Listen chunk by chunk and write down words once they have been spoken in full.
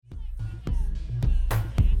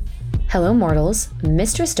Hello, mortals.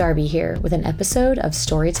 Mistress Darby here with an episode of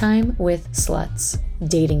Storytime with Sluts.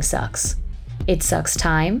 Dating sucks. It sucks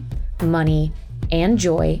time, money, and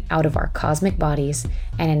joy out of our cosmic bodies,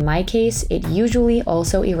 and in my case, it usually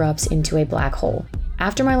also erupts into a black hole.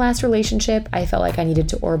 After my last relationship, I felt like I needed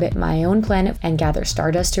to orbit my own planet and gather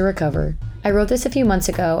stardust to recover. I wrote this a few months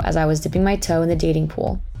ago as I was dipping my toe in the dating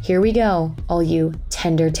pool. Here we go, all you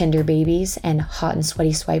tender babies and hot and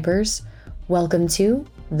sweaty swipers. Welcome to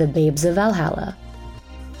the Babes of Valhalla.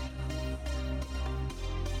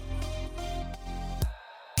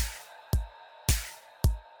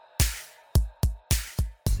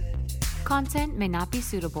 Content may not be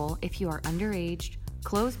suitable if you are underage,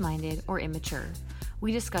 closed-minded, or immature.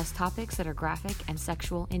 We discuss topics that are graphic and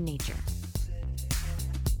sexual in nature.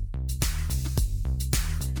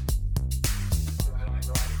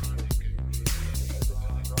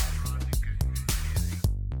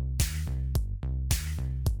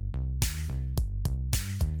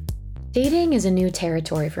 Dating is a new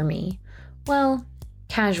territory for me. Well,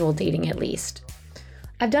 casual dating at least.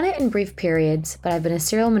 I've done it in brief periods, but I've been a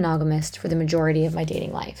serial monogamist for the majority of my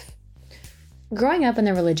dating life. Growing up in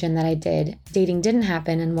the religion that I did, dating didn't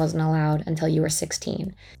happen and wasn't allowed until you were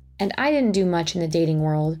 16, and I didn't do much in the dating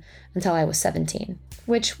world until I was 17,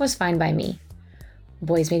 which was fine by me.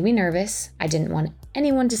 Boys made me nervous. I didn't want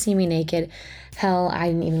anyone to see me naked. Hell, I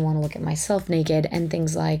didn't even want to look at myself naked, and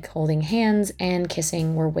things like holding hands and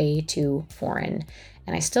kissing were way too foreign.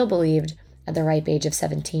 And I still believed at the ripe age of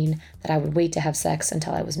 17 that I would wait to have sex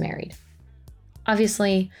until I was married.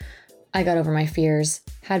 Obviously, I got over my fears,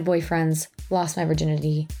 had boyfriends, lost my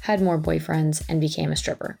virginity, had more boyfriends, and became a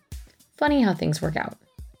stripper. Funny how things work out.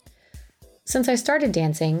 Since I started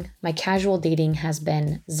dancing, my casual dating has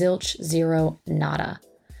been zilch, zero, nada.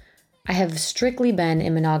 I have strictly been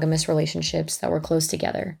in monogamous relationships that were close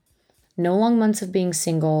together. No long months of being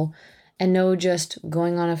single, and no just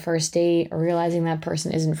going on a first date or realizing that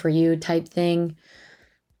person isn't for you type thing.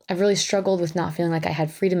 I've really struggled with not feeling like I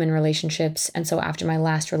had freedom in relationships, and so after my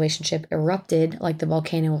last relationship erupted like the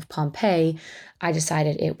volcano of Pompeii, I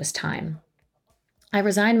decided it was time. I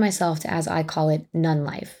resigned myself to, as I call it, none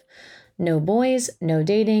life. No boys, no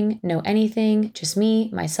dating, no anything, just me,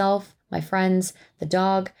 myself, my friends, the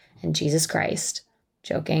dog, and Jesus Christ.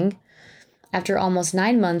 Joking. After almost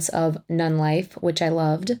 9 months of none life, which I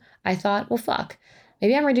loved, I thought, well, fuck.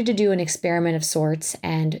 Maybe I'm ready to do an experiment of sorts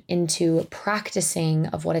and into practicing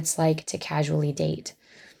of what it's like to casually date.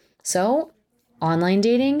 So, online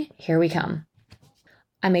dating, here we come.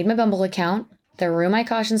 I made my Bumble account, threw my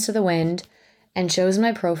cautions to the wind, and chose in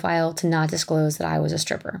my profile to not disclose that I was a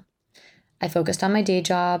stripper. I focused on my day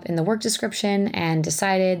job in the work description and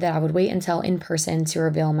decided that I would wait until in person to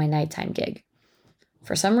reveal my nighttime gig.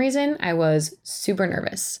 For some reason, I was super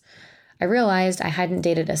nervous. I realized I hadn't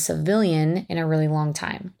dated a civilian in a really long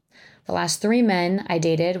time. The last 3 men I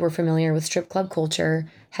dated were familiar with strip club culture,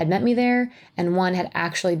 had met me there, and one had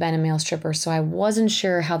actually been a male stripper, so I wasn't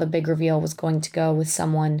sure how the big reveal was going to go with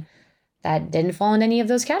someone that didn't fall in any of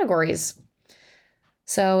those categories.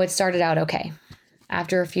 So it started out okay.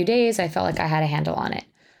 After a few days, I felt like I had a handle on it,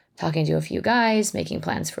 talking to a few guys, making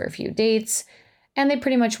plans for a few dates, and they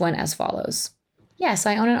pretty much went as follows. Yes,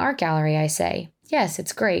 I own an art gallery, I say. Yes,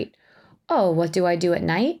 it's great. Oh, what do I do at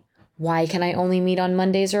night? Why can I only meet on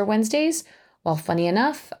Mondays or Wednesdays? Well, funny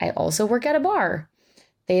enough, I also work at a bar.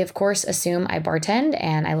 They, of course, assume I bartend,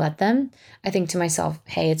 and I let them. I think to myself,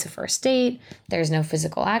 hey, it's a first date, there's no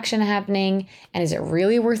physical action happening, and is it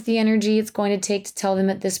really worth the energy it's going to take to tell them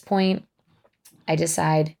at this point? I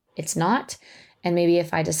decide it's not, and maybe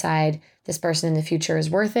if I decide this person in the future is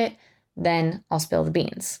worth it, then I'll spill the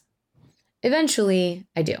beans. Eventually,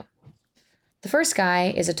 I do. The first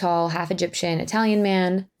guy is a tall, half Egyptian Italian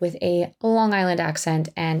man with a Long Island accent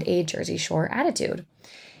and a Jersey Shore attitude.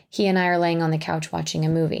 He and I are laying on the couch watching a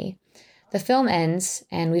movie. The film ends,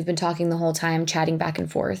 and we've been talking the whole time, chatting back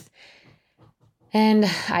and forth. And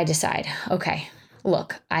I decide, okay,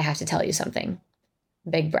 look, I have to tell you something.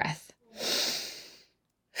 Big breath.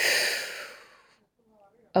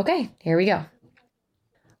 Okay, here we go.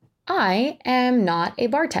 I am not a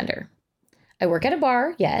bartender. I work at a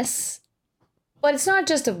bar, yes, but it's not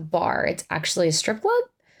just a bar, it's actually a strip club.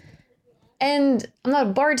 And I'm not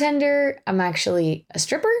a bartender, I'm actually a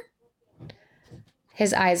stripper.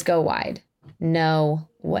 His eyes go wide. No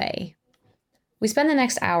way. We spend the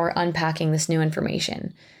next hour unpacking this new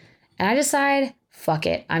information, and I decide, fuck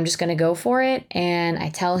it, I'm just gonna go for it, and I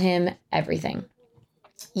tell him everything.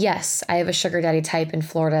 Yes, I have a sugar daddy type in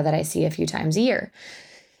Florida that I see a few times a year.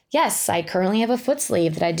 Yes, I currently have a foot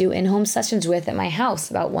slave that I do in-home sessions with at my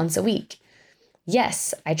house about once a week.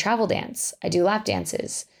 Yes, I travel dance. I do lap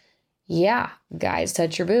dances. Yeah, guys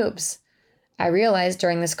touch your boobs. I realized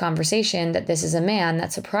during this conversation that this is a man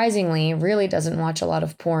that surprisingly really doesn't watch a lot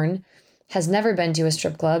of porn, has never been to a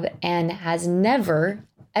strip club, and has never,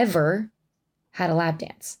 ever had a lap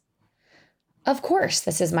dance. Of course,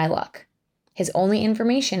 this is my luck. His only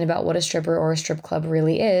information about what a stripper or a strip club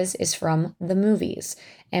really is from the movies,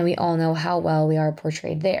 and we all know how well we are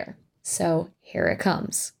portrayed there. So here it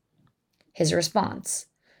comes. His response: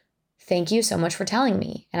 "Thank you so much for telling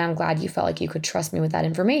me, and I'm glad you felt like you could trust me with that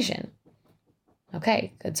information."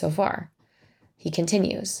 Okay, good so far. He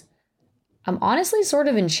continues: "I'm honestly sort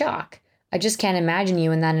of in shock. I just can't imagine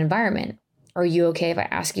you in that environment. Are you okay if I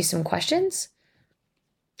ask you some questions?"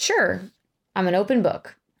 Sure, I'm an open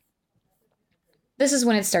book. This is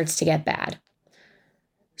when it starts to get bad.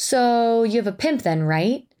 "So you have a pimp then,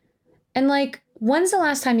 right? And when's the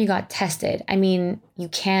last time you got tested? I mean, you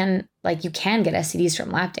can get STDs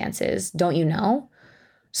from lap dances, don't you know?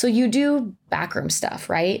 So you do backroom stuff,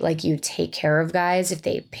 right? Like you take care of guys if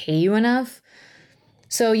they pay you enough.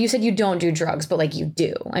 So you said you don't do drugs, but you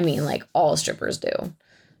do. I mean, all strippers do.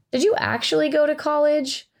 Did you actually go to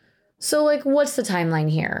college? So what's the timeline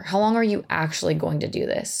here? How long are you actually going to do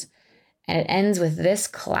this?" And it ends with this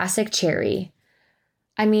classic cherry: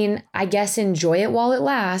 "I mean, I guess enjoy it while it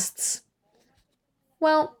lasts."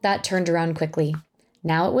 Well, that turned around quickly.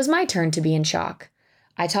 Now it was my turn to be in shock.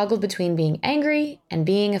 I toggled between being angry and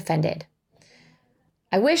being offended.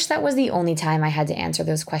 I wish that was the only time I had to answer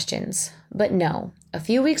those questions. But no, a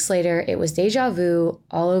few weeks later, it was deja vu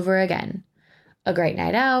all over again. A great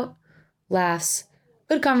night out, laughs,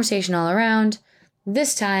 good conversation all around,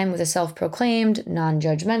 this time with a self-proclaimed,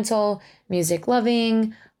 non-judgmental,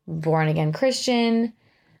 music-loving, born-again Christian.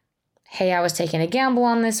 Hey, I was taking a gamble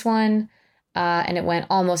on this one, and it went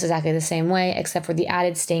almost exactly the same way, except for the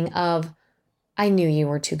added sting of, "I knew you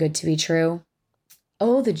were too good to be true."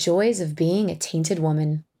 Oh, the joys of being a tainted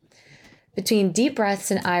woman. Between deep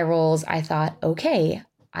breaths and eye rolls, I thought, okay,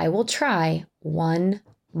 I will try one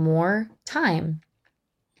more time.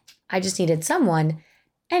 I just needed someone,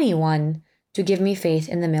 anyone, to give me faith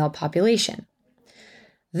in the male population.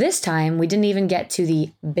 This time, we didn't even get to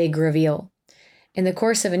the big reveal. In the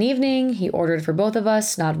course of an evening, he ordered for both of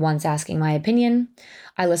us, not once asking my opinion.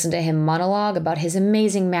 I listened to him monologue about his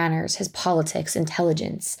amazing manners, his politics,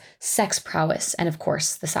 intelligence, sex prowess, and of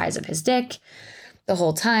course, the size of his dick. The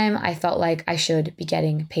whole time, I felt like I should be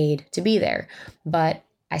getting paid to be there. But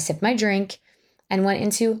I sipped my drink and went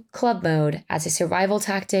into club mode as a survival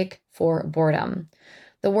tactic for boredom.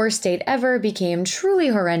 The worst date ever became truly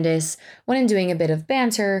horrendous when, in doing a bit of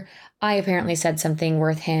banter, I apparently said something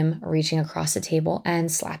worth him reaching across the table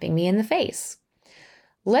and slapping me in the face.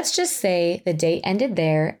 Let's just say the date ended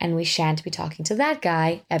there and we shan't be talking to that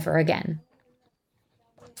guy ever again.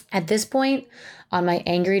 At this point, on my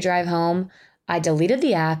angry drive home, I deleted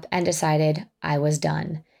the app and decided I was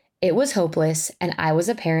done. It was hopeless, and I was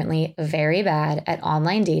apparently very bad at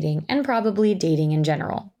online dating and probably dating in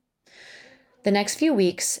general. The next few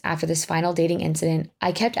weeks after this final dating incident,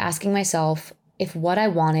 I kept asking myself if what I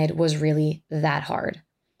wanted was really that hard.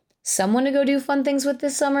 Someone to go do fun things with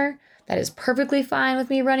this summer that is perfectly fine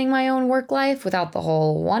with me running my own work life without the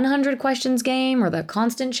whole 100 questions game or the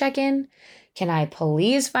constant check-in? Can I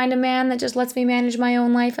please find a man that just lets me manage my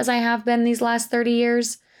own life as I have been these last 30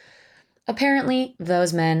 years? Apparently,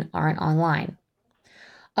 those men aren't online.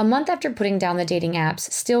 A month after putting down the dating apps,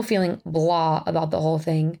 still feeling blah about the whole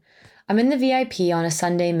thing, I'm in the VIP on a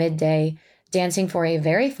Sunday midday, dancing for a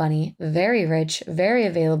very funny, very rich, very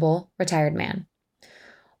available retired man.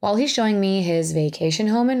 While he's showing me his vacation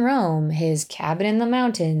home in Rome, his cabin in the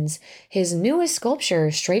mountains, his newest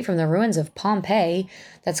sculpture straight from the ruins of Pompeii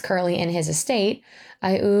that's currently in his estate,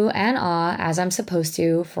 I ooh and ah as I'm supposed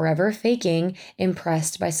to, forever faking,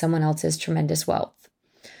 impressed by someone else's tremendous wealth.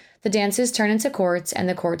 The dances turn into courts and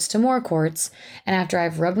the courts to more courts, and after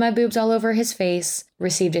I've rubbed my boobs all over his face,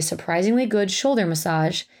 received a surprisingly good shoulder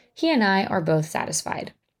massage, he and I are both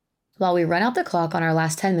satisfied. While we run out the clock on our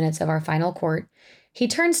last 10 minutes of our final court, he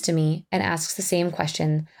turns to me and asks the same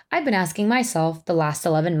question I've been asking myself the last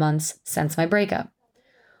 11 months since my breakup.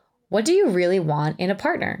 What do you really want in a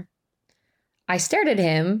partner? I stared at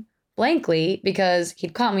him blankly because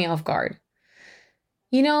he'd caught me off guard.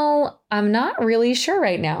 I'm not really sure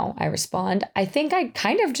right now, I respond. I think I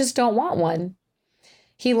kind of just don't want one.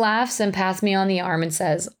 He laughs and pats me on the arm and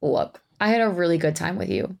says, look, I had a really good time with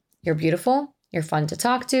you. You're beautiful, you're fun to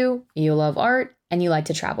talk to, you love art, and you like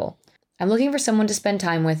to travel. I'm looking for someone to spend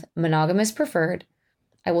time with, monogamous preferred.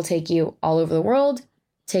 I will take you all over the world,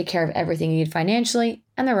 take care of everything you need financially,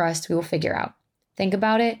 and the rest we will figure out. Think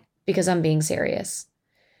about it, because I'm being serious.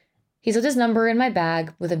 He slipped his number in my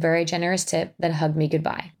bag with a very generous tip, then hugged me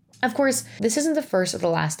goodbye. Of course, this isn't the first or the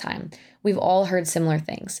last time. We've all heard similar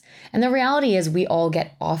things. And the reality is we all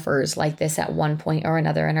get offers like this at one point or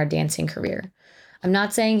another in our dancing career. I'm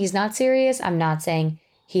not saying he's not serious. I'm not saying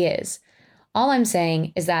he is. All I'm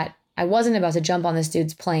saying is that I wasn't about to jump on this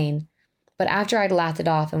dude's plane, but after I'd laughed it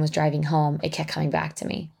off and was driving home, it kept coming back to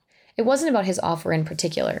me. It wasn't about his offer in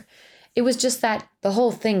particular. It was just that the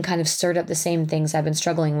whole thing kind of stirred up the same things I've been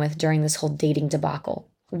struggling with during this whole dating debacle.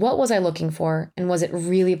 What was I looking for, and was it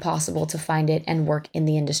really possible to find it and work in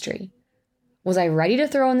the industry? Was I ready to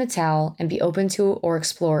throw in the towel and be open to or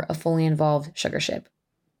explore a fully involved sugarship?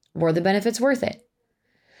 Were the benefits worth it?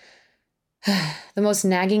 The most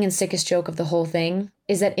nagging and sickest joke of the whole thing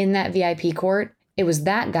is that in that VIP court, it was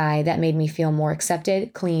that guy that made me feel more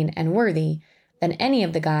accepted, clean, and worthy than any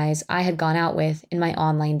of the guys I had gone out with in my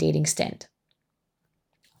online dating stint.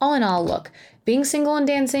 All in all, look, being single and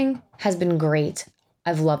dancing has been great.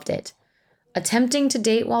 I've loved it. Attempting to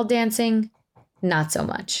date while dancing, not so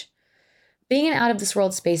much. Being an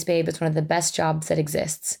out-of-this-world space babe is one of the best jobs that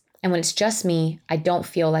exists. And when it's just me, I don't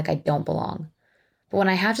feel like I don't belong. But when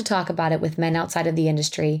I have to talk about it with men outside of the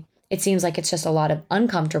industry, it seems like it's just a lot of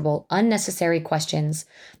uncomfortable, unnecessary questions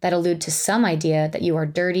that allude to some idea that you are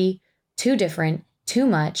dirty, too different, too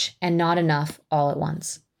much, and not enough all at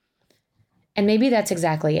once. And maybe that's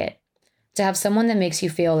exactly it. To have someone that makes you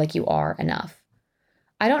feel like you are enough.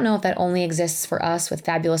 I don't know if that only exists for us with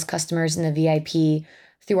fabulous customers in the VIP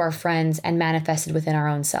through our friends and manifested within our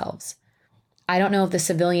own selves. I don't know if the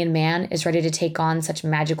civilian man is ready to take on such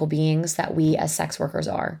magical beings that we as sex workers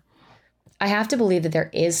are. I have to believe that there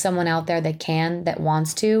is someone out there that can, that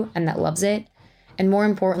wants to, and that loves it, and more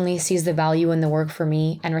importantly, sees the value in the work for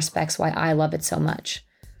me and respects why I love it so much.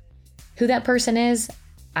 Who that person is,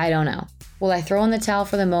 I don't know. Will I throw in the towel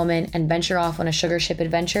for the moment and venture off on a sugar ship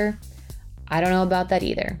adventure? I don't know about that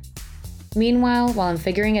either. Meanwhile, while I'm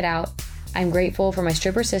figuring it out, I'm grateful for my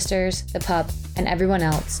stripper sisters, the pup, and everyone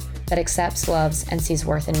else that accepts, loves, and sees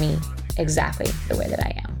worth in me exactly the way that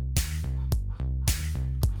I am.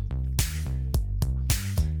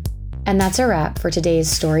 And that's a wrap for today's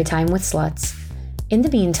Storytime with Sluts. In the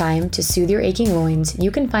meantime, to soothe your aching loins,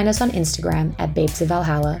 you can find us on Instagram at Babes of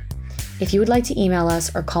Valhalla. If you would like to email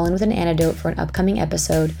us or call in with an anecdote for an upcoming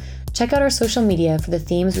episode, check out our social media for the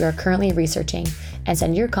themes we are currently researching and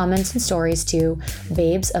send your comments and stories to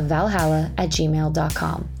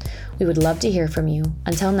babesofvalhalla@gmail.com. We would love to hear from you.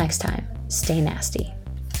 Until next time, stay nasty.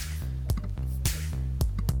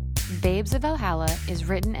 Babes of Valhalla is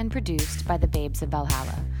written and produced by the Babes of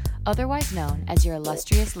Valhalla, otherwise known as your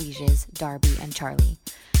illustrious lieges, Darby and Charlie.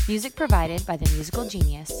 Music provided by the musical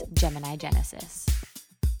genius, Gemini Genesis.